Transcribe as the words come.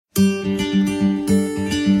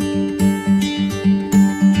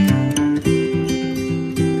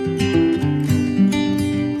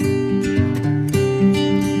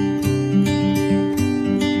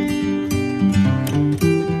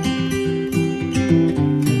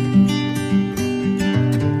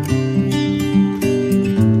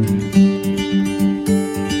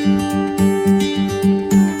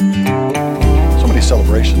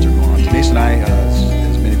Celebrations are going on. Denise and I,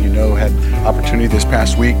 as many of you know, had opportunity this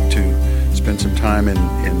past week to spend some time in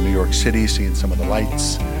New York City, seeing some of the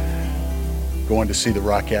lights, going to see the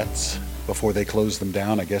Rockettes before they closed them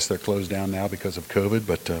down. I guess they're closed down now because of COVID,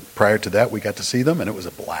 but prior to that, we got to see them, and it was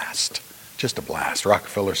a blast. Just a blast.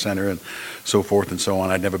 Rockefeller Center and so forth and so on.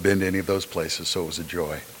 I'd never been to any of those places, so it was a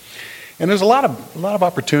joy. And there's a lot of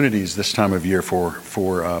opportunities this time of year for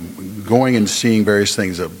going and seeing various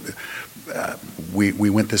things. We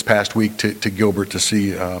went this past week to Gilbert to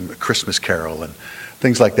see a Christmas Carol and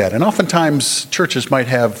things like that. And oftentimes churches might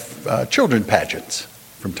have children pageants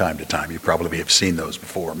from time to time. You probably have seen those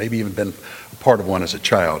before, maybe even been a part of one as a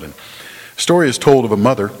child. And a story is told of a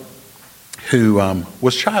mother who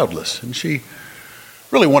was childless, and she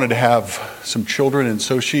really wanted to have some children, and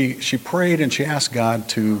so she prayed and she asked God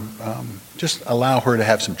to just allow her to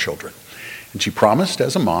have some children. And she promised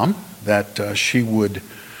as a mom that she would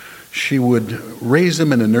raise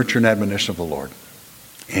them in the nurture and admonition of the Lord.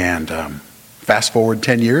 And fast forward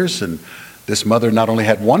 10 years, and this mother not only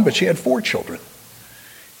had one, but she had 4 children.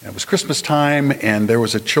 And it was Christmas time, and there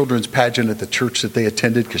was a children's pageant at the church that they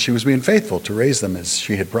attended because she was being faithful to raise them as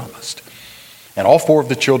she had promised. And all 4 of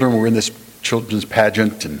the children were in this children's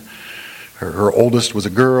pageant, and her oldest was a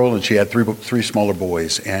girl, and she had three smaller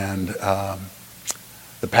boys. And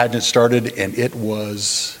the pageant started, and it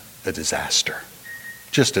was a disaster.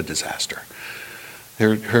 Just a disaster.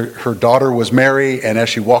 Her daughter was Mary, and as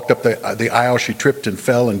she walked up the aisle, she tripped and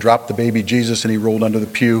fell and dropped the baby Jesus, and he rolled under the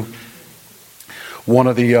pew. One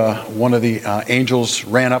of the angels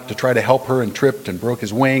ran up to try to help her and tripped and broke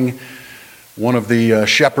his wing. One of the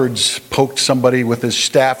shepherds poked somebody with his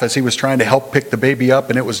staff as he was trying to help pick the baby up,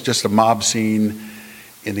 and it was just a mob scene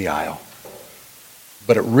in the aisle.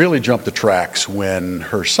 But it really jumped the tracks when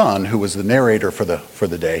her son, who was the narrator for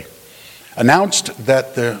the day, announced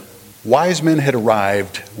that the wise men had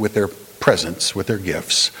arrived with their presents, with their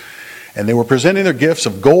gifts, and they were presenting their gifts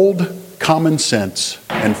of gold, common sense,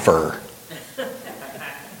 and fur.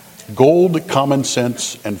 Gold, common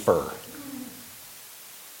sense, and fur.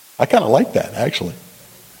 I kind of like that, actually.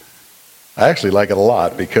 I actually like it a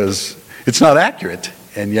lot because it's not accurate,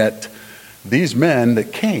 and yet these men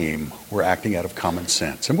that came were acting out of common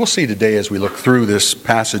sense. And we'll see today as we look through this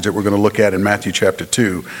passage that we're going to look at in Matthew chapter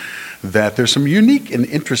 2 that there's some unique and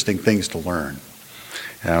interesting things to learn.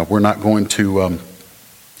 We're not going to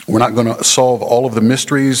solve all of the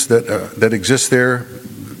mysteries that exist there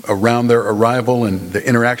around their arrival and the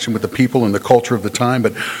interaction with the people and the culture of the time,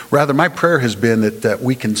 but rather my prayer has been that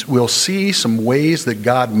we'll see some ways that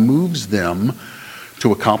God moves them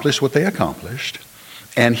to accomplish what they accomplished,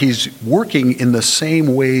 and he's working in the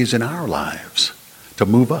same ways in our lives to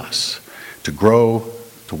move us to grow,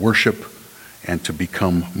 to worship, and to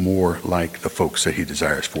become more like the folks that he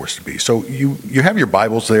desires for us to be. So you have your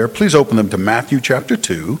Bibles there. Please open them to Matthew chapter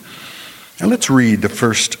 2, and let's read the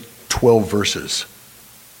first 12 verses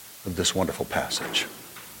of this wonderful passage.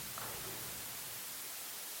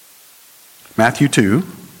 Matthew 2,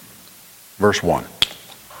 verse 1.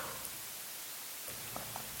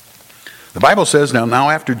 The Bible says,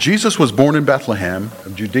 Now after Jesus was born in Bethlehem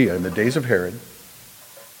of Judea in the days of Herod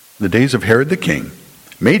the king,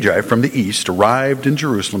 Magi from the east arrived in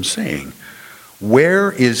Jerusalem, saying,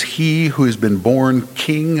 Where is he who has been born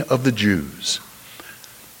King of the Jews?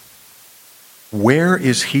 Where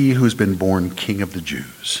is he who has been born King of the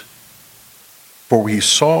Jews? For we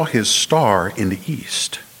saw his star in the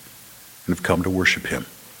east and have come to worship him.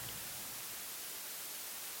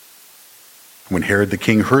 When Herod the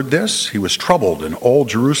king heard this, he was troubled, and all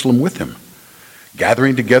Jerusalem with him.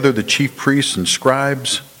 Gathering together the chief priests and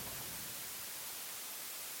scribes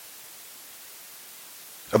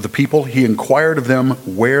of the people, he inquired of them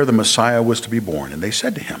where the Messiah was to be born. And they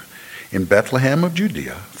said to him, In Bethlehem of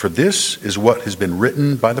Judea, for this is what has been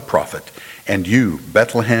written by the prophet. And you,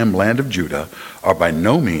 Bethlehem, land of Judah, are by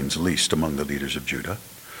no means least among the leaders of Judah.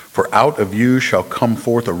 For out of you shall come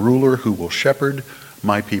forth a ruler who will shepherd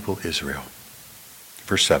my people Israel.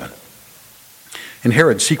 Verse 7. And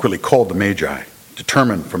Herod secretly called the Magi,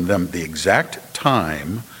 determined from them the exact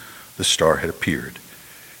time the star had appeared.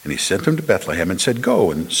 And he sent them to Bethlehem and said, Go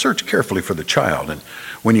and search carefully for the child, and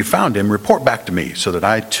when you found him, report back to me, so that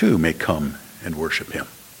I too may come and worship him.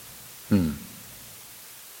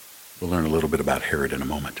 We'll learn a little bit about Herod in a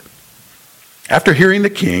moment. After hearing the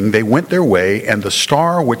king, they went their way, and the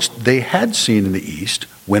star which they had seen in the east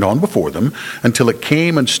went on before them until it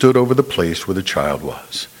came and stood over the place where the child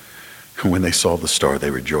was. And when they saw the star, they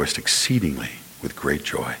rejoiced exceedingly with great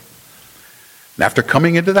joy. And after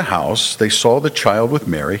coming into the house, they saw the child with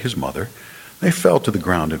Mary, his mother. They fell to the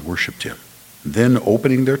ground and worshipped him. Then,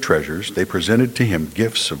 opening their treasures, they presented to him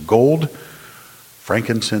gifts of gold,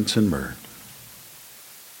 frankincense, and myrrh.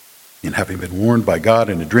 And having been warned by God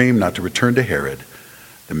in a dream not to return to Herod,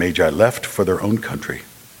 the Magi left for their own country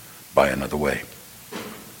by another way.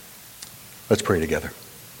 Let's pray together.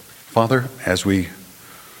 Father, as we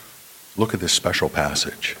look at this special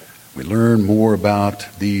passage, we learn more about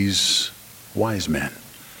these wise men,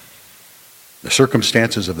 the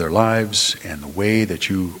circumstances of their lives, and the way that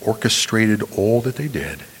you orchestrated all that they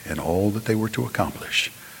did and all that they were to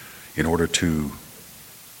accomplish in order to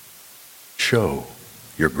show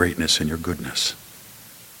your greatness and your goodness.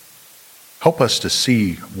 Help us to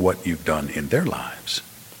see what you've done in their lives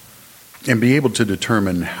and be able to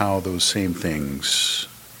determine how those same things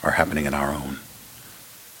are happening in our own,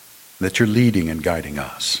 that you're leading and guiding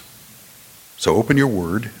us. So open your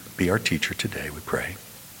word, be our teacher today, we pray.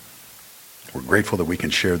 We're grateful that we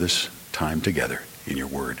can share this time together in your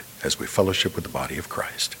word as we fellowship with the body of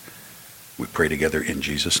Christ. We pray together in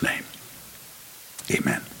Jesus' name.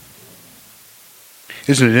 Amen.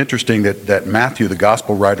 Isn't it interesting that Matthew, the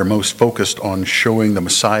gospel writer most focused on showing the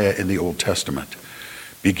Messiah in the Old Testament,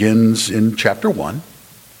 begins in chapter 1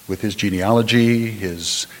 with his genealogy,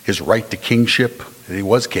 his right to kingship, that he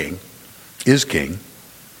was king, is king,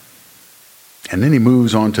 and then he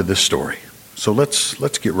moves on to this story. So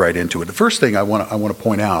let's get right into it. The first thing I want to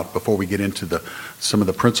point out before we get into some of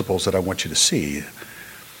the principles that I want you to see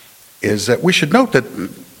is that we should note that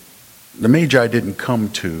the Magi didn't come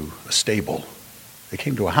to a stable. They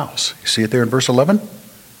came to a house. You see it there in verse 11?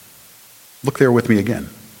 Look there with me again.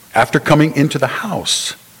 After coming into the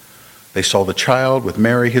house, they saw the child with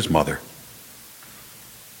Mary, his mother.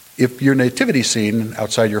 If your nativity scene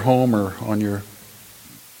outside your home or on your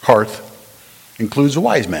hearth includes the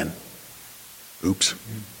wise men, oops.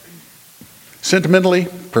 Sentimentally,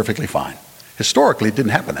 perfectly fine. Historically, it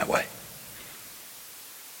didn't happen that way.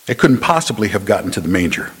 They couldn't possibly have gotten to the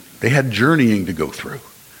manger. They had journeying to go through.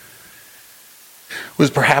 It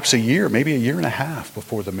was perhaps a year, maybe a year and a half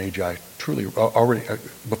before the Magi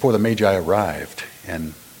before the Magi arrived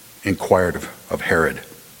and inquired of Herod.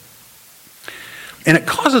 And it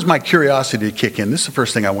causes my curiosity to kick in. This is the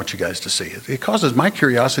first thing I want you guys to see. It causes my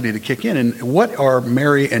curiosity to kick in. And what are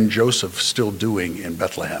Mary and Joseph still doing in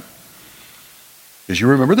Bethlehem? As you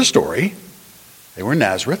remember the story, they were in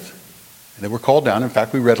Nazareth, and they were called down. In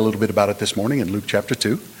fact, we read a little bit about it this morning in Luke chapter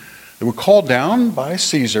 2. They were called down by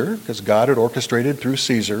Caesar, because God had orchestrated through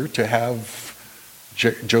Caesar to have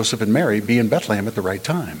Joseph and Mary be in Bethlehem at the right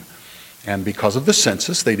time. And because of the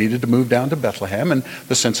census, they needed to move down to Bethlehem, and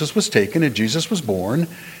the census was taken, and Jesus was born,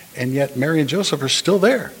 and yet Mary and Joseph are still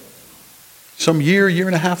there, some year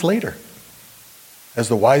and a half later, as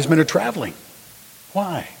the wise men are traveling.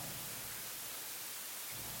 Why?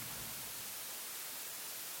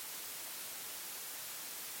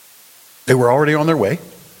 They were already on their way.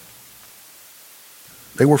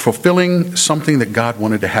 They were fulfilling something that God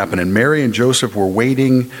wanted to happen, and Mary and Joseph were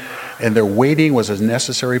waiting, and their waiting was a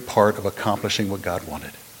necessary part of accomplishing what God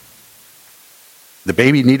wanted. The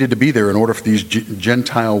baby needed to be there in order for these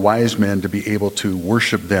Gentile wise men to be able to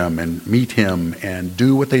worship them and meet him and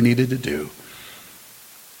do what they needed to do.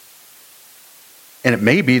 And it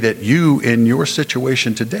may be that you, in your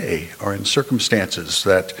situation today, are in circumstances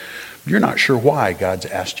that you're not sure why God's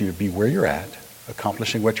asked you to be where you're at,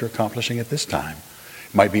 accomplishing what you're accomplishing at this time.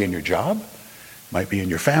 It might be in your job, it might be in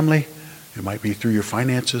your family, it might be through your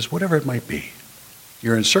finances, whatever it might be.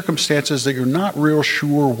 You're in circumstances that you're not real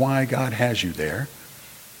sure why God has you there,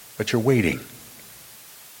 but you're waiting.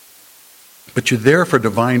 But you're there for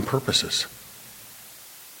divine purposes,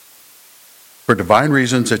 for divine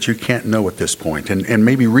reasons that you can't know at this point, and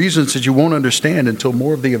maybe reasons that you won't understand until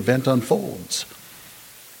more of the event unfolds.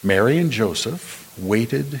 Mary and Joseph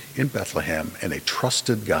waited in Bethlehem, and they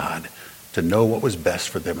trusted God to know what was best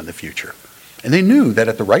for them in the future. And they knew that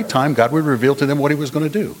at the right time, God would reveal to them what he was going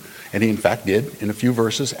to do. And he, in fact, did in a few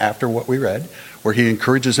verses after what we read, where he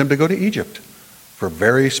encourages them to go to Egypt for a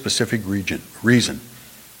very specific reason.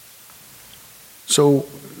 So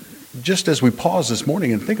just as we pause this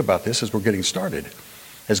morning and think about this as we're getting started,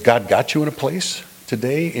 has God got you in a place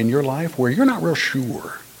today in your life where you're not real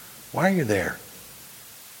sure? Why are you there?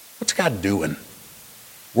 What's God doing?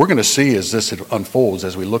 We're going to see as this unfolds,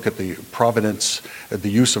 as we look at the providence, the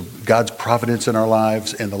use of God's providence in our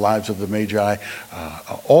lives and the lives of the Magi,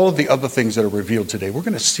 all of the other things that are revealed today, we're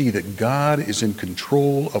going to see that God is in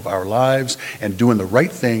control of our lives and doing the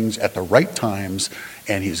right things at the right times,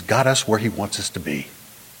 and he's got us where he wants us to be.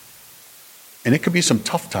 And it could be some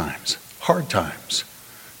tough times, hard times,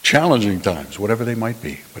 challenging times, whatever they might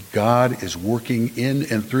be. But God is working in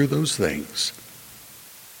and through those things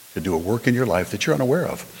to do a work in your life that you're unaware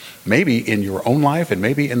of. Maybe in your own life and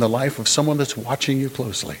maybe in the life of someone that's watching you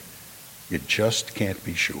closely. You just can't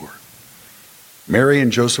be sure. Mary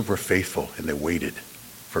and Joseph were faithful, and they waited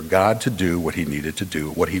for God to do what he needed to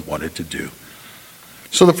do, what he wanted to do.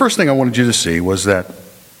 So the first thing I wanted you to see was that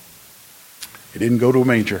he didn't go to a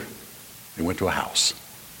manger. He went to a house.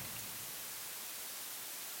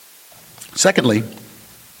 Secondly,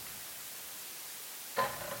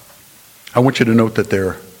 I want you to note that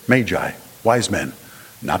they're Magi, wise men,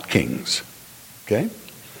 not kings. Okay?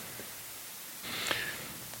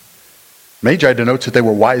 Magi denotes that they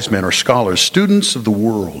were wise men or scholars, students of the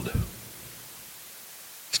world.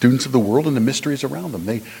 Students of the world and the mysteries around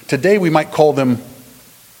them. Today we might call them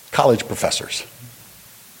college professors.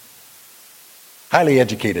 Highly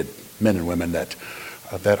educated men and women that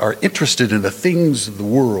are interested in the things of the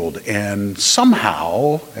world, and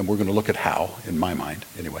somehow, and we're going to look at how, in my mind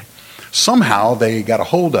anyway, somehow they got a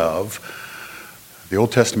hold of the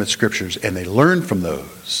Old Testament scriptures and they learned from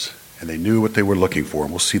those and they knew what they were looking for,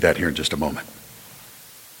 and we'll see that here in just a moment.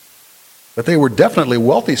 But they were definitely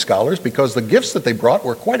wealthy scholars because the gifts that they brought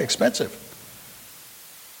were quite expensive.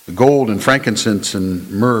 The gold and frankincense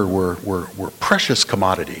and myrrh were precious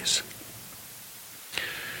commodities.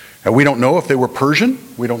 And we don't know if they were Persian.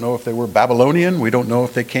 We don't know if they were Babylonian. We don't know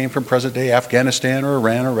if they came from present-day Afghanistan or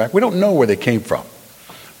Iran or Iraq. We don't know where they came from.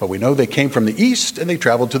 But we know they came from the east and they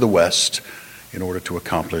traveled to the west in order to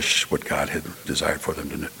accomplish what God had desired for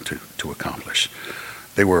them to accomplish.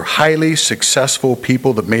 They were highly successful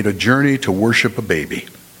people that made a journey to worship a baby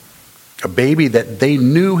that they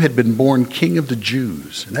knew had been born King of the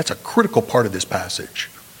Jews. And that's a critical part of this passage.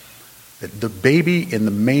 That the baby in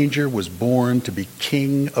the manger was born to be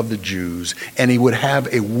King of the Jews, and he would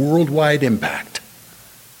have a worldwide impact.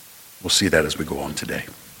 We'll see that as we go on today.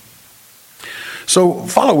 So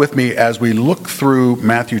follow with me as we look through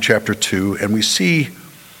Matthew chapter 2, and we see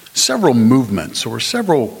several movements or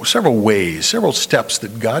several ways, several steps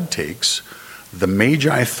that God takes the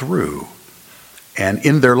Magi through. And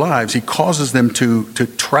in their lives, he causes them to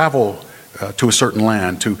travel to a certain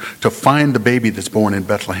land, to find the baby that's born in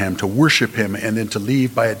Bethlehem, to worship him, and then to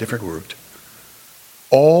leave by a different route.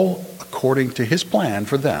 All according to his plan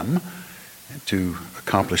for them, and to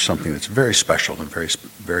accomplish something that's very special and very,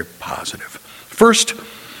 very positive. First,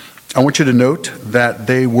 I want you to note that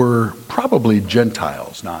they were probably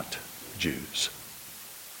Gentiles, not Jews.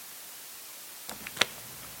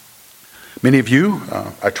 Many of you,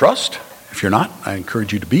 I trust, if you're not, I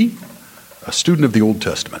encourage you to be a student of the Old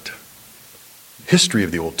Testament, history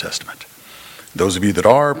of the Old Testament. Those of you that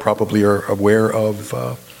are probably are aware of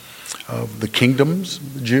the kingdoms,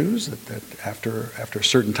 the Jews, that after a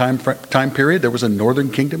certain time period, there was a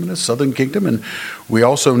northern kingdom and a southern kingdom. And we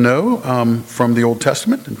also know from the Old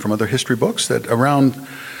Testament and from other history books that around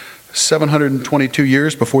 722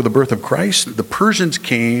 years before the birth of Christ, the Persians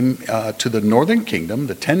came to the northern kingdom,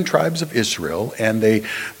 the 10 tribes of Israel, and they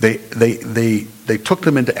took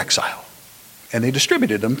them into exile. And they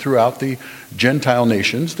distributed them throughout the Gentile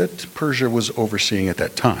nations that Persia was overseeing at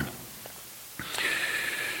that time.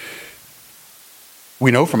 We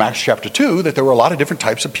know from Acts chapter 2 that there were a lot of different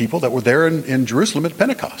types of people that were there in Jerusalem at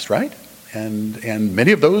Pentecost, right? And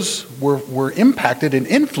many of those were impacted and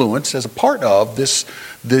influenced as a part of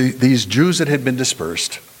these Jews that had been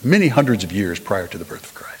dispersed many hundreds of years prior to the birth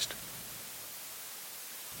of Christ.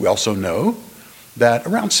 We also know that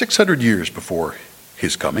around 600 years before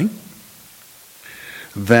his coming,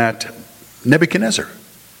 that Nebuchadnezzar,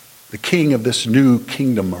 the king of this new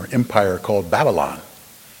kingdom or empire called Babylon,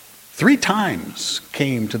 3 times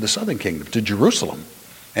came to the southern kingdom, to Jerusalem,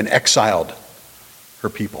 and exiled her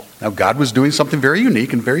people. Now, God was doing something very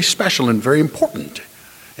unique and very special and very important.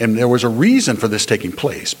 And there was a reason for this taking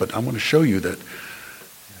place. But I want to show you that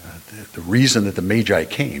the reason that the Magi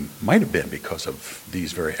came might have been because of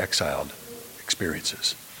these very exiled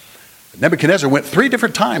experiences. Nebuchadnezzar went 3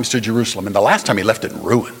 different times to Jerusalem, and the last time he left it in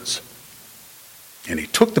ruins. And he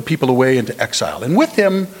took the people away into exile. And with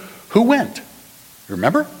him, who went?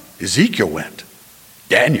 Remember? Ezekiel went.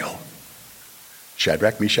 Daniel.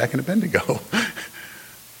 Shadrach, Meshach, and Abednego.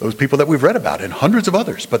 Those people that we've read about, and hundreds of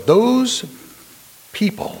others. But those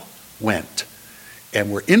people went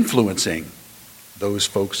and were influencing those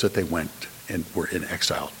folks that they went and were in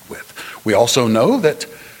exile with. We also know that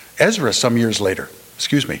Esther, some years later,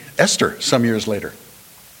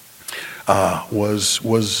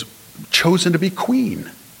 was chosen to be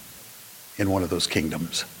queen in one of those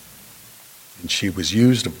kingdoms. And she was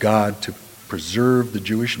used of God to preserve the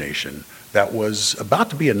Jewish nation that was about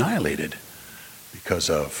to be annihilated because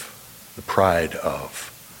of the pride of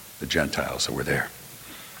the Gentiles that were there.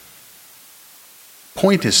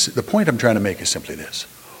 The point I'm trying to make is simply this.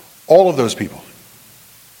 All of those people,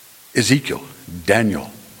 Ezekiel, Daniel,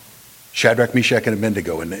 Shadrach, Meshach, and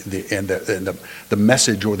Abednego, and the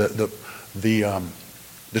message or the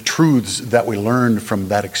truths that we learned from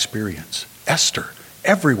that experience. Esther,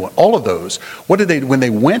 everyone, all of those. What did they? When they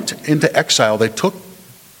went into exile, they took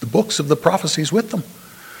the books of the prophecies with them.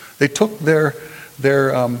 They took their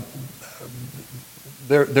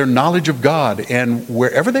knowledge of God, and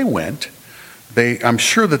wherever they went, I'm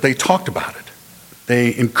sure that they talked about it.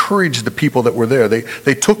 They encouraged the people that were there.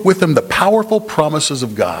 They took with them the powerful promises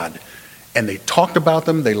of God, and they talked about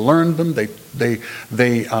them. They learned them. They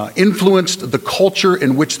influenced the culture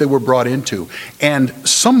in which they were brought into. And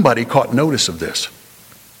somebody caught notice of this.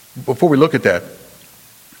 Before we look at that,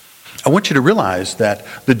 I want you to realize that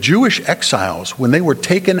the Jewish exiles, when they were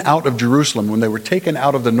taken out of Jerusalem, when they were taken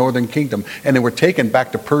out of the northern kingdom, and they were taken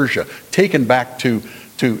back to Persia, taken back to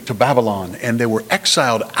Babylon, and they were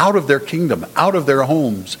exiled out of their kingdom, out of their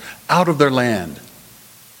homes, out of their land.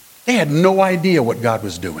 They had no idea what God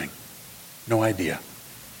was doing. No idea.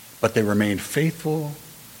 But they remained faithful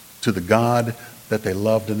to the God that they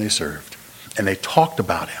loved and they served. And they talked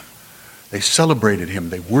about him. They celebrated him.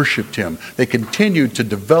 They worshiped him. They continued to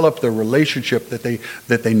develop the relationship that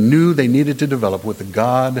they knew they needed to develop with the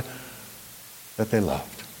God that they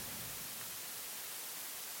loved.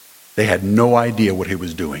 They had no idea what he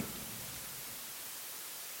was doing.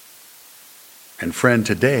 And friend,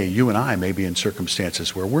 today, you and I may be in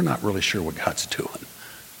circumstances where we're not really sure what God's doing.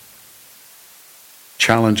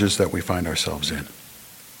 Challenges that we find ourselves in.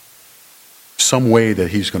 Some way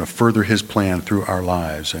that he's going to further his plan through our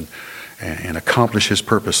lives and accomplish his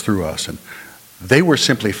purpose through us. And they were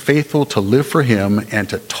simply faithful to live for him and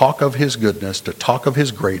to talk of his goodness, to talk of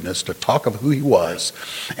his greatness, to talk of who he was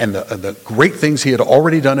and the great things he had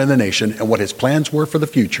already done in the nation and what his plans were for the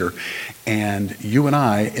future. And you and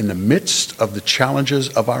I, in the midst of the challenges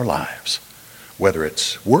of our lives, whether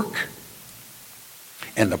it's work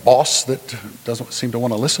and the boss that doesn't seem to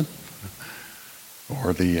want to listen,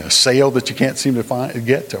 or the sale that you can't seem to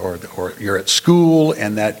get, or you're at school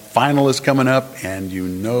and that final is coming up and you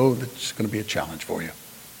know that it's going to be a challenge for you.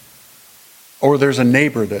 Or there's a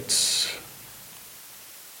neighbor that's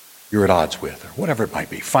you're at odds with, or whatever it might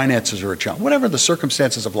be. Finances are a challenge. Whatever the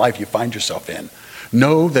circumstances of life you find yourself in,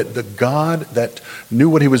 know that the God that knew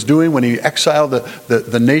what he was doing when he exiled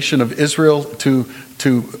the nation of Israel to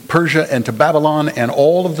Persia and to Babylon and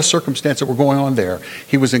all of the circumstances that were going on there,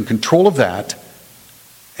 he was in control of that.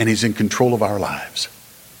 And he's in control of our lives.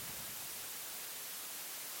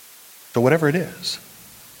 So whatever it is,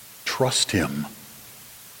 trust him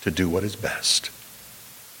to do what is best.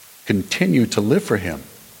 Continue to live for him.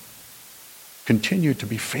 Continue to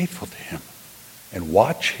be faithful to him. And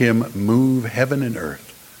watch him move heaven and earth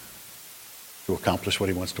to accomplish what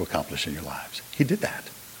he wants to accomplish in your lives. He did that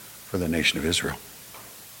for the nation of Israel.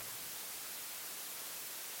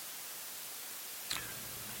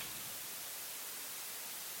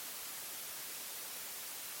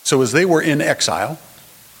 So as they were in exile,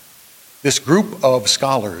 this group of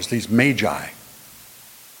scholars, these magi,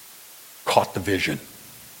 caught the vision.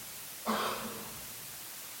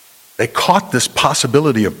 They caught this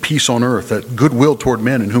possibility of peace on earth, that goodwill toward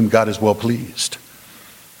men in whom God is well pleased.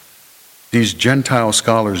 These Gentile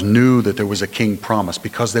scholars knew that there was a king promised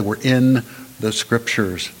because they were in the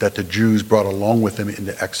scriptures that the Jews brought along with them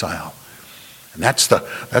into exile. And that's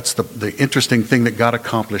the interesting thing that God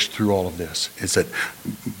accomplished through all of this, is that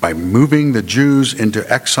by moving the Jews into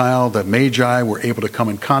exile, the Magi were able to come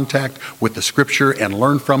in contact with the scripture and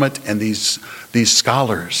learn from it. And these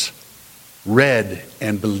scholars read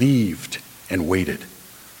and believed and waited.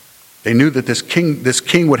 They knew that this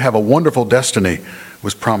king would have a wonderful destiny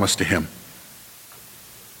was promised to him,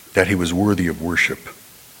 that he was worthy of worship.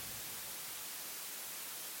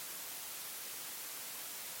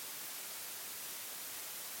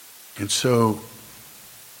 And so,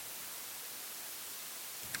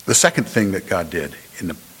 the second thing that God did,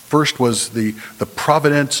 first was the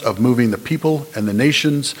providence of moving the people and the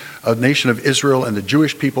nation of Israel and the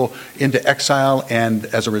Jewish people into exile. And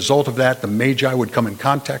as a result of that, the Magi would come in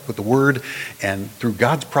contact with the word. And through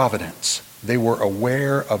God's providence, they were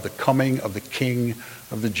aware of the coming of the King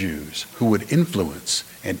of the Jews who would influence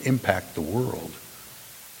and impact the world.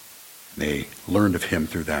 They learned of him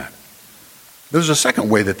through that. There's a second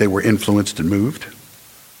way that they were influenced and moved.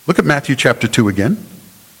 Look at Matthew chapter 2 again.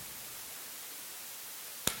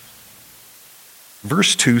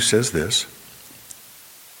 Verse 2 says this.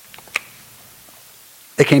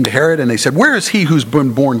 They came to Herod and they said, "Where is he who's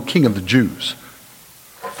been born king of the Jews?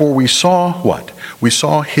 For we saw" what? "We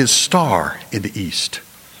saw his star in the east.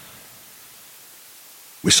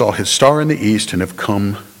 We saw his star in the east and have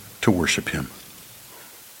come to worship him."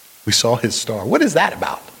 We saw his star. What is that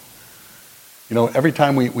about? You know, every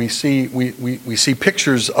time we see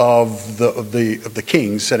pictures of the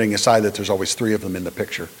kings, setting aside that there's always three of them in the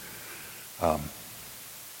picture.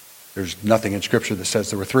 There's nothing in Scripture that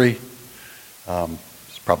says there were three.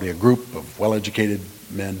 It's probably a group of well-educated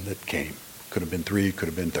men that came. Could have been 3, could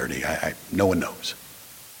have been 30. No one knows.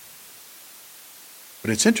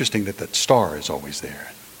 But it's interesting that that star is always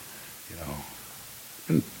there. You know, I've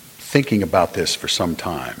been thinking about this for some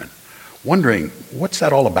time and wondering, what's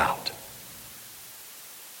that all about?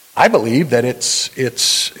 I believe that it's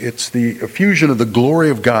the effusion of the glory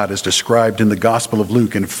of God as described in the Gospel of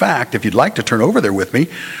Luke. In fact, if you'd like to turn over there with me,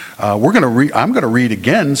 I'm going to read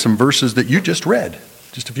again some verses that you just read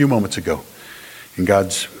just a few moments ago. In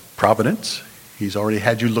God's providence, he's already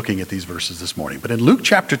had you looking at these verses this morning. But in Luke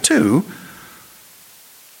chapter 2,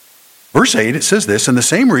 verse 8, it says this: "In the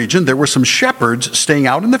same region there were some shepherds staying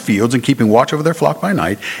out in the fields and keeping watch over their flock by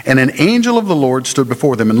night, and an angel of the Lord stood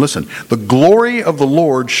before them." And listen, "the glory of the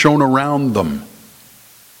Lord shone around them,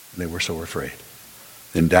 and they were so afraid."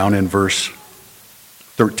 Then down in verse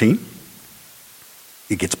 13,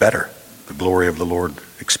 it gets better. The glory of the Lord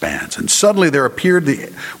expands. "And suddenly there appeared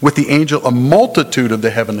with the angel a multitude of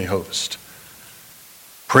the heavenly host,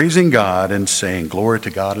 praising God and saying, 'Glory to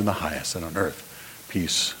God in the highest, and on earth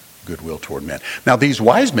peace, goodwill toward men.'" Now these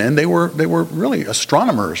wise men, they were really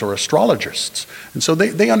astronomers or astrologists. And so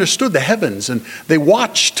they understood the heavens, and they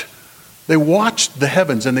watched the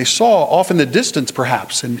heavens, and they saw off in the distance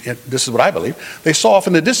perhaps, and this is what I believe, they saw off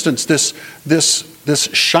in the distance this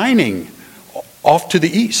shining off to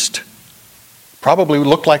the east. Probably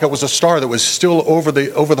looked like it was a star that was still over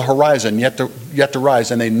the horizon, yet to rise.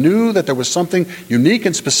 And they knew that there was something unique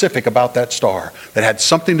and specific about that star that had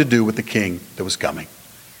something to do with the king that was coming.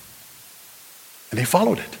 And they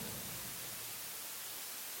followed it.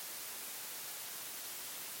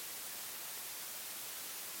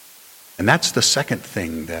 And that's the second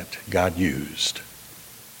thing that God used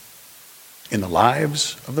in the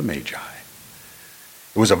lives of the Magi.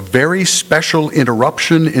 It was a very special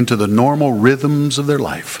interruption into the normal rhythms of their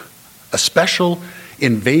life, a special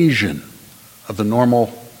invasion of the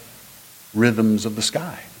normal rhythms of the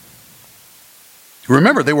sky.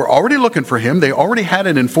 Remember, they were already looking for him. They already had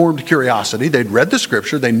an informed curiosity. They'd read the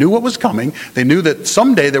Scripture. They knew what was coming. They knew that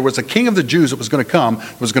someday there was a king of the Jews that was going to come,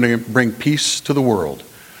 that was going to bring peace to the world.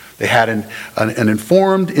 They had an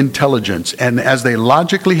informed intelligence, and as they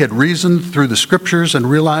logically had reasoned through the Scriptures and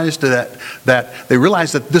realized that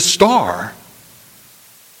this star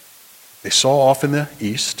they saw off in the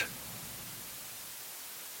east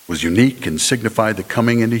was unique and signified the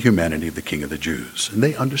coming into humanity of the King of the Jews. And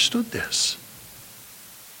they understood this.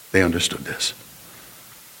 They understood this.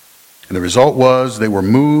 And the result was they were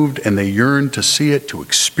moved and they yearned to see it, to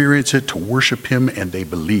experience it, to worship him, and they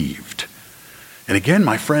believed. And again,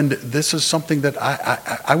 my friend, this is something that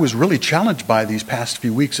I was really challenged by these past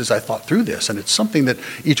few weeks as I thought through this. And it's something that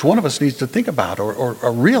each one of us needs to think about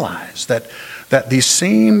or realize that the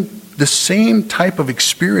same type of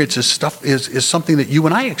experience is something that you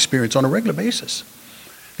and I experience on a regular basis.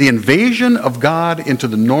 The invasion of God into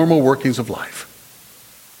the normal workings of life.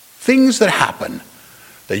 Things that happen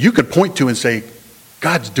that you could point to and say,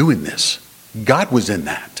 God's doing this. God was in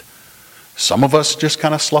that. Some of us just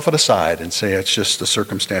kind of slough it aside and say it's just the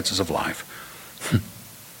circumstances of life.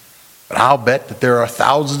 But I'll bet that there are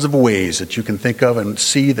thousands of ways that you can think of and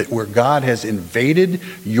see that where God has invaded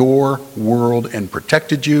your world and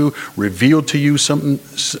protected you, revealed to you certain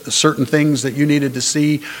things that you needed to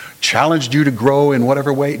see, challenged you to grow in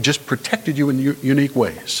whatever way, just protected you in unique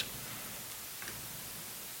ways.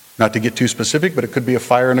 Not to get too specific, but it could be a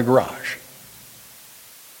fire in a garage.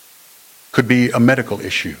 Could be a medical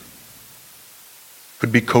issue.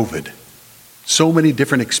 Could be COVID. So many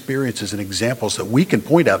different experiences and examples that we can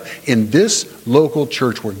point out in this local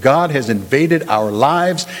church where God has invaded our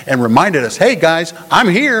lives and reminded us, hey guys, I'm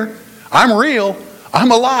here. I'm real.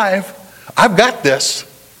 I'm alive. I've got this.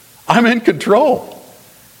 I'm in control.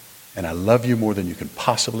 And I love you more than you can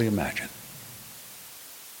possibly imagine.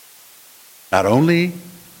 Not only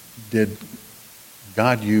did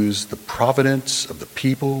God used the providence of the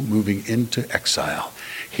people moving into exile.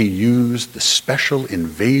 He used the special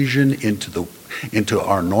invasion into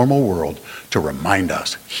our normal world to remind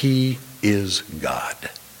us he is God.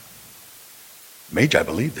 Magi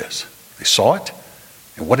believed this. They saw it,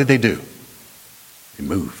 and what did they do? They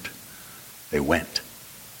moved. They went.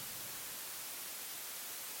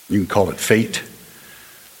 You can call it fate.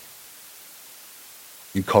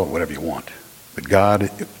 You can call it whatever you want. But God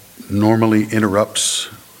normally interrupts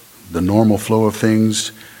the normal flow of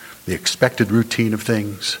things, the expected routine of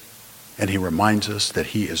things, and he reminds us that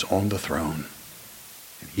he is on the throne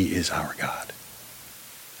and he is our God.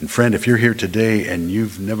 And friend, if you're here today and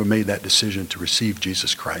you've never made that decision to receive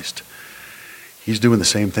Jesus Christ, he's doing the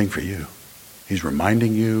same thing for you. He's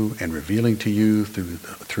reminding you and revealing to you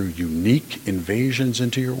through unique invasions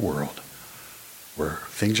into your world where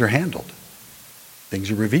things are handled, things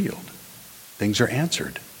are revealed, things are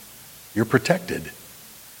answered. You're protected.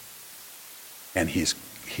 And he's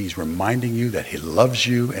reminding you that he loves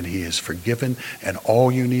you and he is forgiven, and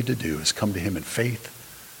all you need to do is come to him in faith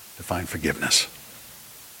to find forgiveness.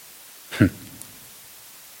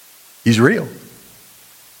 He's real.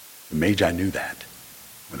 The Magi knew that.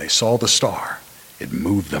 When they saw the star, it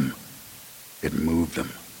moved them. It moved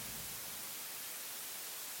them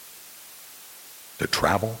to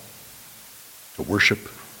travel, to worship,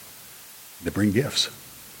 to bring gifts.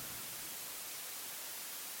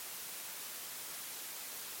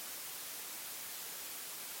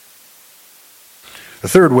 The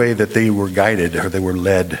third way that they were guided, or they were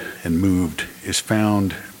led and moved, is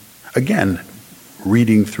found, again,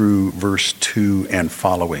 reading through verse 2 and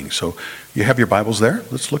following. So you have your Bibles there?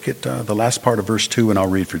 Let's look at the last part of verse 2, and I'll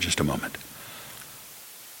read for just a moment.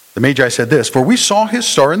 The Magi said this, "For we saw his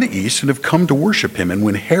star in the east and have come to worship him. And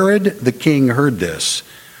when Herod the king heard this,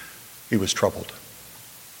 he was troubled."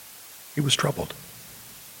 He was troubled.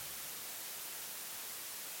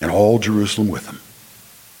 And all Jerusalem with him.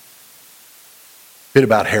 Bit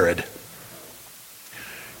about Herod.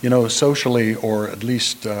 You know, socially, or at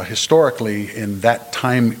least historically, in that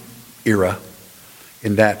time era,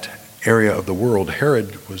 in that area of the world,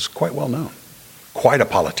 Herod was quite well known. Quite a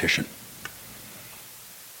politician.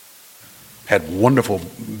 Had wonderful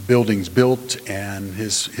buildings built, and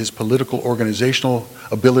his political organizational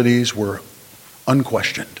abilities were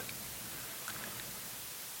unquestioned.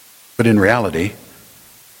 But in reality,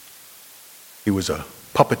 he was a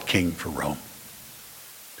puppet king for Rome,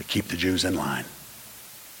 to keep the Jews in line.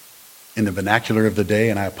 In the vernacular of the day,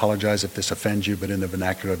 and I apologize if this offends you, but in the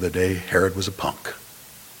vernacular of the day, Herod was a punk.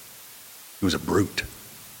 He was a brute.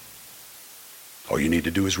 All you need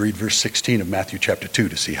to do is read verse 16 of Matthew chapter 2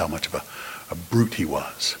 to see how much of a brute he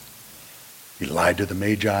was. He lied to the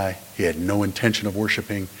Magi. He had no intention of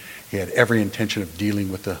worshiping. He had every intention of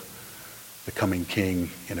dealing with the coming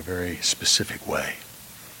king in a very specific way.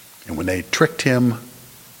 And when they tricked him,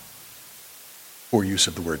 poor use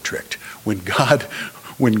of the word tricked, when God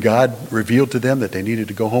revealed to them that they needed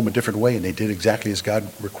to go home a different way, and they did exactly as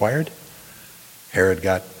God required, Herod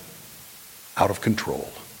got out of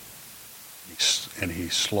control. And he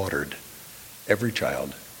slaughtered every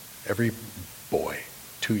child, every boy,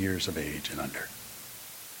 2 years of age and under.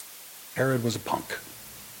 Herod was a punk.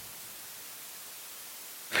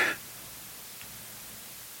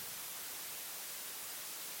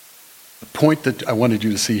 The point that I wanted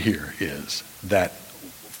you to see here is that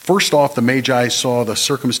first off, the Magi saw the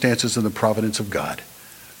circumstances and the providence of God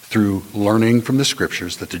through learning from the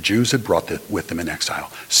scriptures that the Jews had brought with them in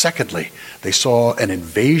exile. Secondly, they saw an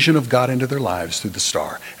invasion of God into their lives through the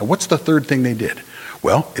star. And what's the third thing they did?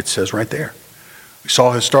 Well, it says right there. We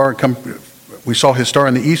saw his star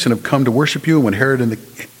in the east and have come to worship you. And when Herod and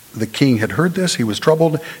the king had heard this, he was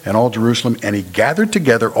troubled, and all Jerusalem, and he gathered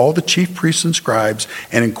together all the chief priests and scribes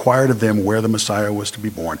and inquired of them where the Messiah was to be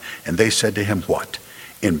born. And they said to him, what?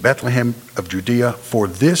 In Bethlehem of Judea, for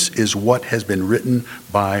this is what has been written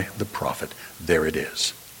by the prophet. There it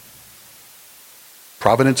is.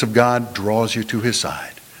 Providence of God draws you to his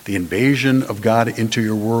side. The invasion of God into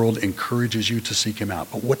your world encourages you to seek him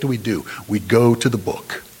out. But what do? We go to the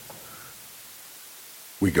book.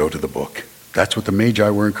 We go to the book. That's what the Magi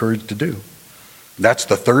were encouraged to do. That's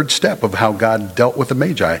the third step of how God dealt with the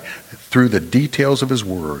Magi, through the details of his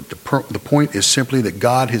word. The point is simply that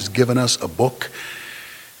God has given us a book.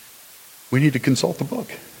 We need to consult the book.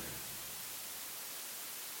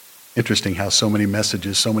 Interesting how so many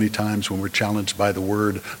messages, so many times when we're challenged by the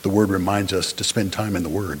word reminds us to spend time in the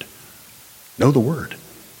word. Know the word.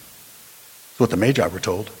 That's what the Magi were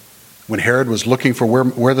told. When Herod was looking for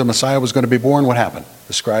where the Messiah was going to be born, what happened?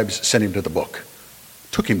 The scribes sent him to the book,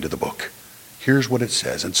 took him to the book, Here's what it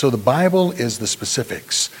says. And so the Bible is the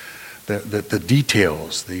specifics, the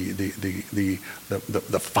details, the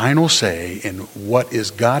final say in what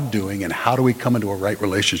is God doing and how do we come into a right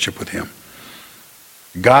relationship with him.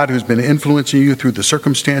 God who's been influencing you through the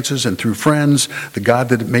circumstances and through friends, the God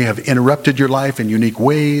that may have interrupted your life in unique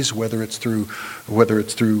ways, whether it's through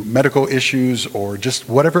medical issues or just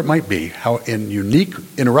whatever it might be, how in unique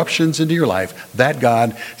interruptions into your life, that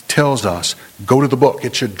God tells us, go to the book.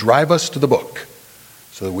 It should drive us to the book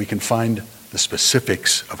so that we can find the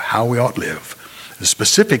specifics of how we ought to live. The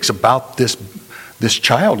specifics about this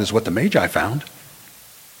child is what the Magi found.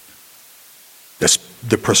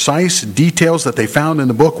 The precise details that they found in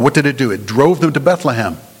the book, what did it do? It drove them to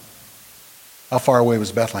Bethlehem. How far away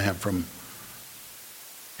was Bethlehem from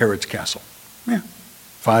Herod's castle?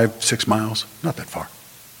 5-6 miles, not that far.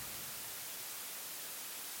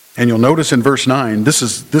 And you'll notice in verse 9, this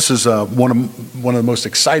is one of the most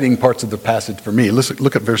exciting parts of the passage for me.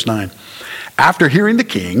 Look at verse 9. After hearing the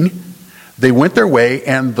king, they went their way,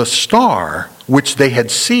 and the star, which they had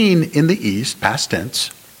seen in the east, past tense,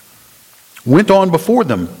 went on before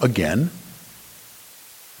them again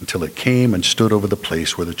until it came and stood over the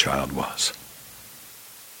place where the child was.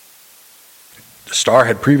 The star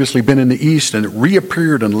had previously been in the east, and it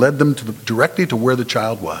reappeared and led them directly to where the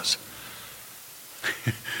child was.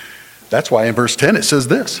 That's why in verse 10 it says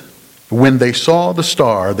this: when they saw the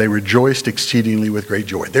star, they rejoiced exceedingly with great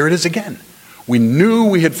joy. There it is again. We knew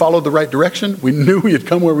we had followed the right direction. We knew we had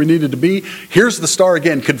come where we needed to be. Here's the star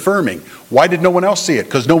again confirming. Why did no one else see it?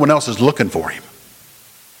 Because no one else is looking for him.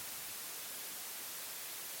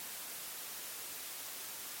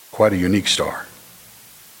 Quite a unique star.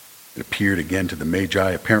 It appeared again to the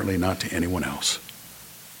Magi, apparently not to anyone else.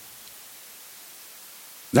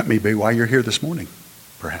 That may be why you're here this morning,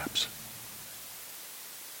 perhaps.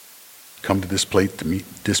 Come to this place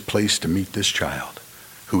to meet this child,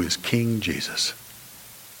 who is King Jesus.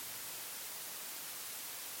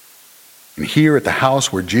 And here at the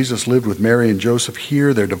house where Jesus lived with Mary and Joseph,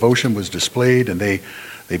 here their devotion was displayed, and they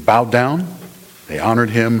bowed down, they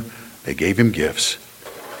honored him, they gave him gifts,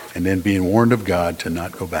 and then being warned of God to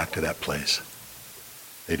not go back to that place,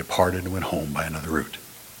 they departed and went home by another route.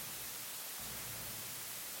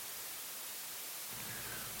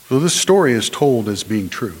 So this story is told as being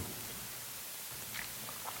true.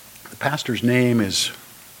 The pastor's name was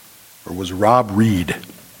Rob Reed.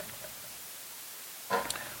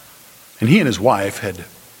 And he and his wife had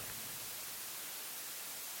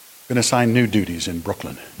been assigned new duties in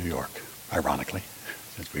Brooklyn, New York, ironically,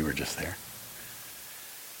 since we were just there.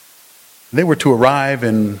 They were to arrive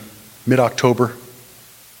in mid-October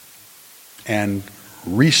and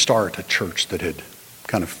restart a church that had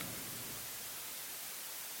kind of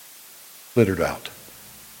littered out.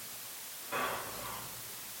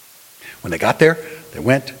 When they got there, they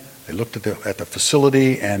looked at the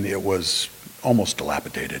facility, and it was almost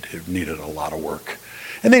dilapidated. It needed a lot of work.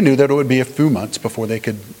 And they knew that it would be a few months before they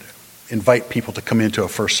could invite people to come into a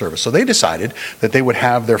first service. So they decided that they would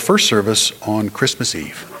have their first service on Christmas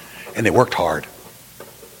Eve. And they worked hard.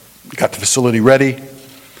 Got the facility ready.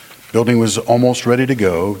 Building was almost ready to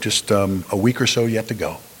go, just a week or so yet to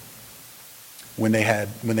go. When they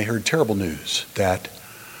heard terrible news that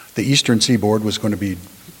the eastern seaboard was going to be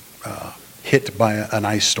hit by an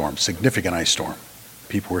ice storm, significant ice storm.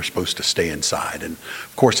 People were supposed to stay inside, and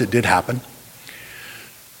of course it did happen.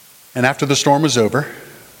 And after the storm was over,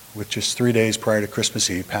 with just 3 days prior to Christmas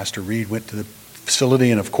Eve, Pastor Reed went to the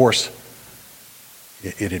facility, and of course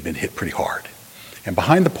it had been hit pretty hard. And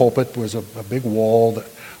behind the pulpit was a big wall that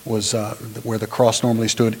was where the cross normally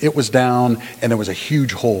stood. It was down, and there was a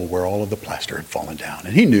huge hole where all of the plaster had fallen down.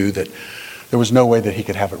 And he knew that there was no way that he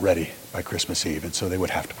could have it ready by Christmas Eve, and so they would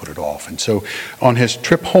have to put it off. And so on his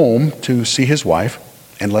trip home to see his wife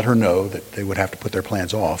and let her know that they would have to put their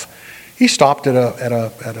plans off, he stopped at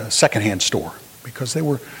a secondhand store because they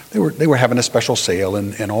were having a special sale,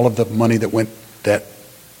 and all of the money that went that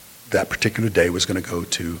particular day was going to go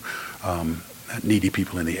to needy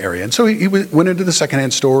people in the area. And so he went into the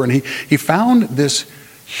secondhand store, and he found this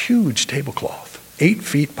huge tablecloth, 8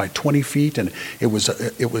 feet by 20 feet, and it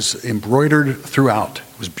was embroidered throughout.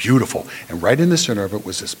 It was beautiful. And right in the center of it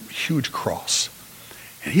was this huge cross.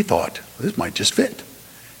 And he thought, this might just fit.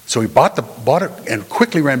 So he bought it and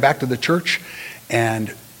quickly ran back to the church.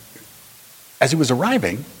 And as he was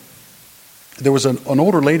arriving, there was an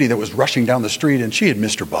older lady that was rushing down the street, and she had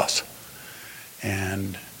missed her bus.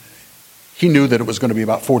 And he knew that it was going to be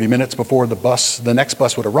about 40 minutes before the next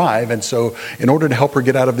bus would arrive. And so in order to help her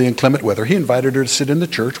get out of the inclement weather, he invited her to sit in the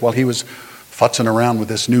church while he was futzing around with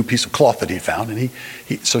this new piece of cloth that he found. And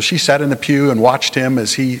so she sat in the pew and watched him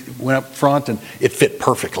as he went up front, and it fit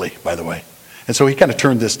perfectly, by the way. And so he kind of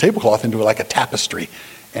turned this tablecloth into like a tapestry.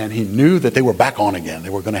 And he knew that they were back on again. They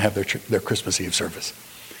were going to have their Christmas Eve service.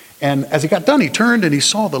 And as he got done, he turned and he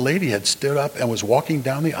saw the lady had stood up and was walking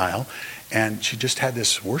down the aisle. And she just had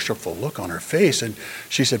this worshipful look on her face. And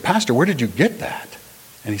she said, "Pastor, where did you get that?"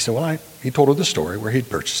 And he said, "Well, he told her the story where he'd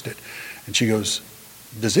purchased it." And she goes,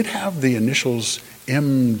 "Does it have the initials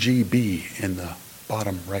MGB in the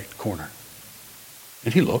bottom right corner?"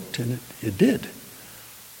 And he looked, and it did.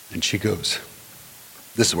 And she goes,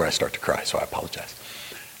 this is where I start to cry, so I apologize.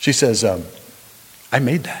 She says, "I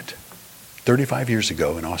made that 35 years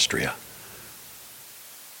ago in Austria.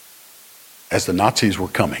 As the Nazis were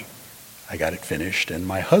coming, I got it finished, and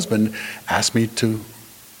my husband asked me to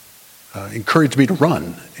encouraged me to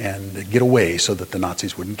run and get away so that the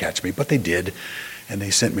Nazis wouldn't catch me, but they did, and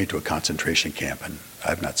they sent me to a concentration camp, and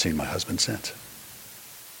I've not seen my husband since.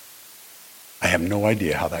 I have no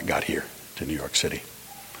idea how that got here to New York City."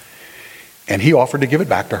 And he offered to give it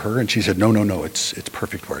back to her, and she said, no, it's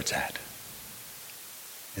perfect where it's at.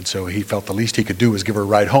 And so he felt the least he could do was give her a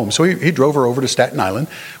ride home. So he drove her over to Staten Island,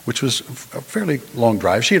 which was a fairly long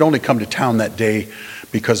drive. She had only come to town that day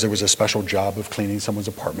because there was a special job of cleaning someone's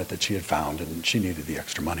apartment that she had found, and she needed the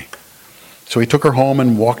extra money. So he took her home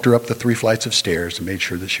and walked her up the 3 flights of stairs and made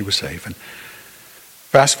sure that she was safe. And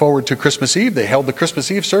fast forward to Christmas Eve, they held the Christmas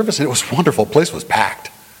Eve service, and it was wonderful. The place was packed.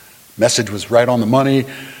 Message was right on the money.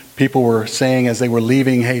 People were saying as they were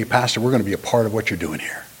leaving, "Hey, Pastor, we're going to be a part of what you're doing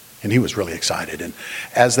here." And he was really excited. And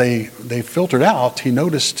as they filtered out, he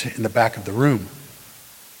noticed in the back of the room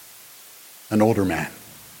an older man.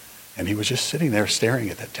 And he was just sitting there staring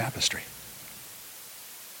at that tapestry.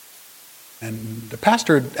 And the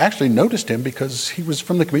pastor had actually noticed him because he was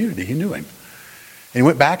from the community. He knew him. And he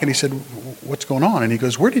went back and he said, "What's going on?" And he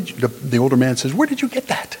goes, the older man says, "Where did you get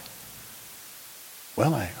that?"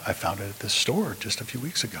 "Well, I found it at this store just a few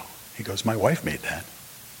weeks ago." He goes, "My wife made that."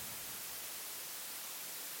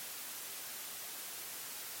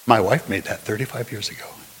 My wife made that 35 years ago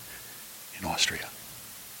in Austria.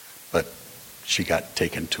 But she got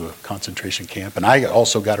taken to a concentration camp, and I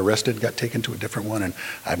also got arrested, got taken to a different one, and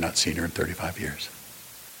I've not seen her in 35 years.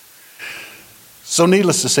 So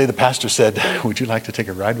needless to say, the pastor said, "Would you like to take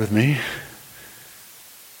a ride with me?"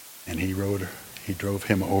 And he drove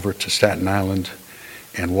him over to Staten Island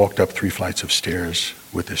and walked up 3 flights of stairs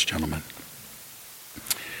with this gentleman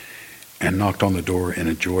and knocked on the door and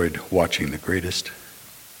enjoyed watching the greatest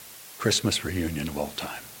Christmas reunion of all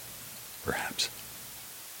time, perhaps.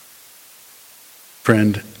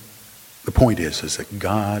 Friend, the point is that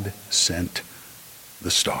God sent the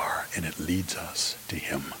star, and it leads us to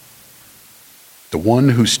him. The one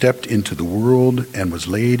who stepped into the world and was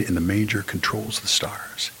laid in the manger controls the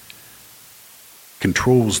stars,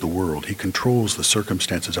 controls the world. He controls the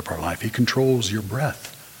circumstances of our life. He controls your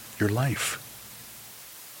breath, your life,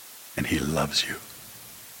 and he loves you.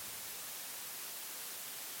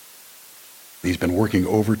 He's been working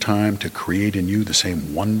overtime to create in you the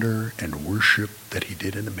same wonder and worship that he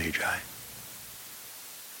did in the Magi.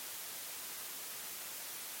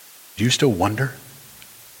 Do you still wonder?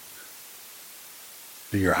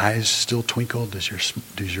 Do your eyes still twinkle?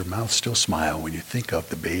 Does your mouth still smile when you think of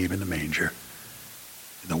the babe in the manger?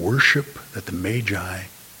 And the worship that the Magi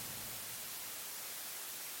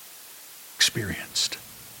experienced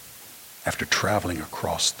after traveling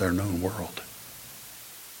across their known world.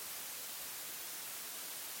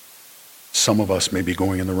 Some of us may be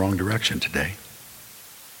going in the wrong direction today,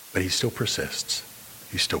 but he still persists.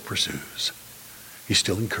 He still pursues. He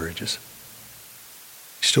still encourages.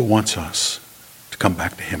 He still wants us to come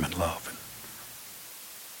back to him in love and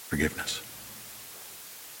forgiveness.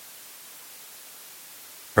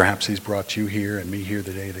 Perhaps he's brought you here and me here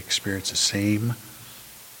today to experience the same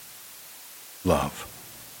love,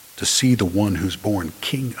 to see the one who's born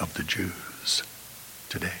King of the Jews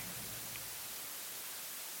today.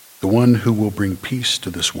 The one who will bring peace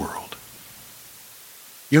to this world.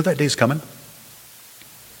 You know that day's coming?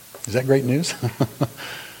 Is that great news?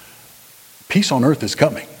 Peace on earth is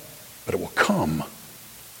coming, but it will come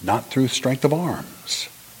not through strength of arms,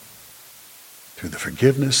 through the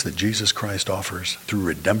forgiveness that Jesus Christ offers, through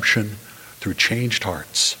redemption, through changed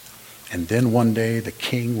hearts. And then one day the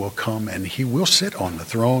King will come and he will sit on the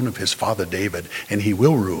throne of his father David, and he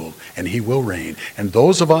will rule and he will reign. And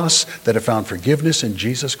those of us that have found forgiveness in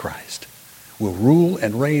Jesus Christ will rule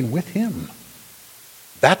and reign with him.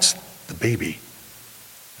 That's the baby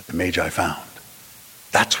that the Magi found.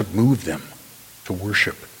 That's what moved them to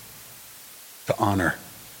worship, to honor,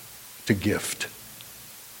 to gift.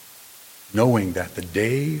 knowing that the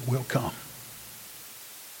day will come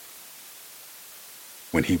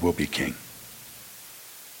when he will be king.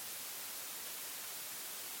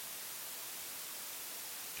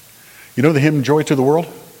 You know the hymn, Joy to the World?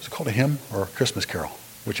 Is it called a hymn or a Christmas carol?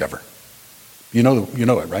 Whichever. You know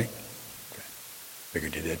it, right? Okay.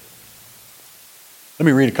 Figured you did. Let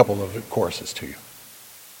me read a couple of the choruses to you.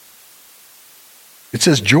 It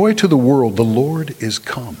says, joy to the world, the Lord is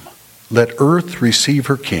come. Let earth receive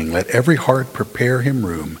her king. Let every heart prepare him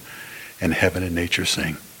room, and heaven and nature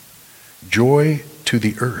sing. Joy to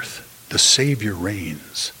the earth, the Savior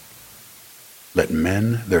reigns. Let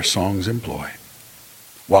men their songs employ.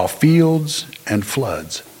 While fields and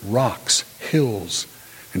floods, rocks, hills,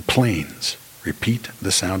 and plains repeat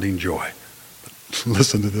the sounding joy. But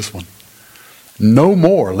listen to this one. No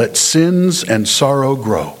more let sins and sorrow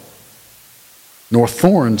grow, nor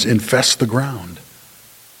thorns infest the ground.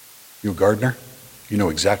 You a gardener? You know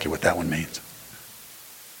exactly what that one means.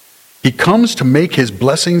 He comes to make his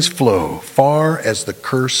blessings flow far as the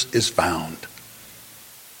curse is found.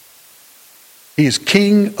 He is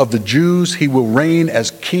king of the Jews. He will reign as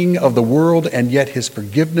king of the world, and yet his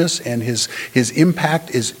forgiveness and his impact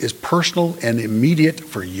is personal and immediate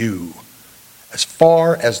for you, as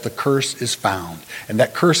far as the curse is found. And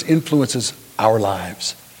that curse influences our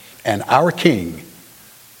lives. And our king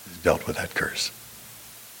has dealt with that curse.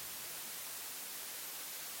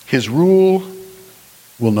 His rule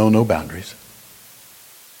will know no boundaries.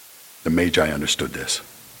 The Magi understood this.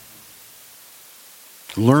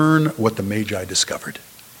 Learn what the Magi discovered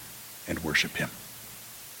and worship him.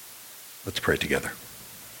 Let's pray together.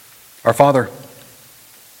 Our Father,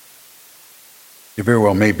 it very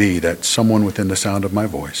well may be that someone within the sound of my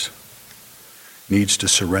voice needs to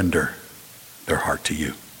surrender their heart to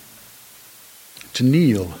you, to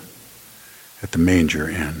kneel at the manger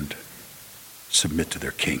and submit to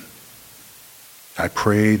their King. I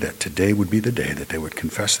pray that today would be the day that they would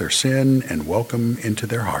confess their sin and welcome into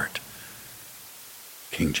their heart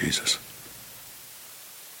King Jesus.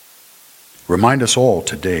 Remind us all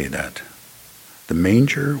today that the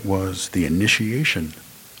manger was the initiation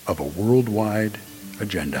of a worldwide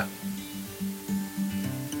agenda,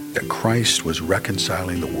 that Christ was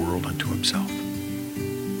reconciling the world unto himself,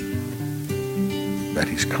 that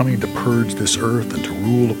he's coming to purge this earth and to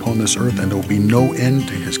rule upon this earth, and there will be no end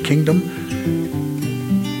to his kingdom.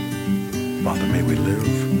 Father, may we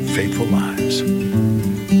live faithful lives